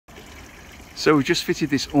So we've just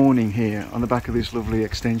fitted this awning here on the back of this lovely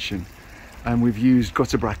extension, and we've used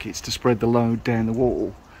gutter brackets to spread the load down the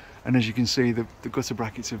wall. And as you can see, the gutter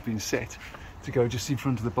brackets have been set to go just in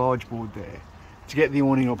front of the barge board there to get the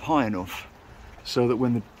awning up high enough so that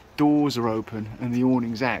when the doors are open and the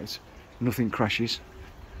awning's out, nothing crashes.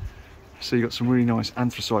 So you've got some really nice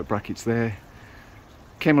anthracite brackets there,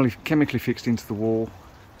 chemically fixed into the wall,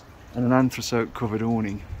 and an anthracite covered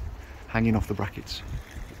awning hanging off the brackets.